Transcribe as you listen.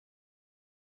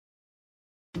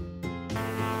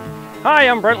Hi,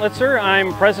 I'm Brent Litzer.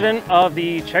 I'm president of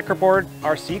the Checkerboard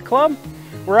RC Club.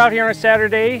 We're out here on a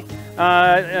Saturday,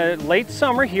 late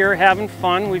summer here, having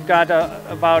fun. We've got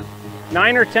about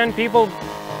 9 or 10 people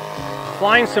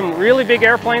flying some really big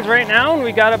airplanes right now, and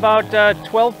we got about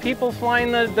 12 people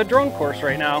flying the drone course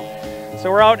right now.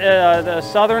 So we're out at the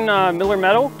southern Miller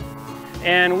Meadow,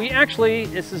 and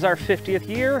this is our 50th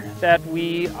year that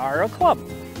we are a club.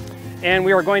 And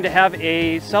we are going to have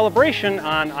a celebration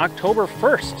on October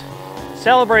 1st.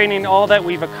 Celebrating all that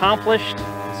we've accomplished,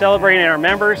 celebrating our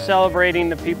members, celebrating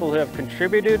the people who have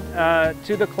contributed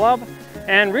to the club,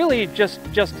 and really just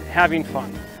having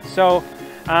fun. So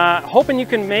hoping you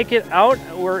can make it out.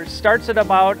 It starts at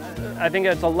about, I think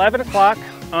it's 11 o'clock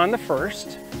on the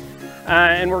 1st,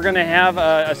 and we're going to have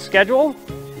a schedule,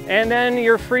 and then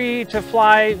you're free to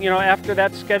fly, after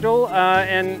that schedule,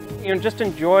 and just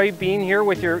enjoy being here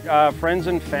with your friends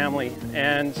and family.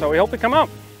 And so we hope you come out.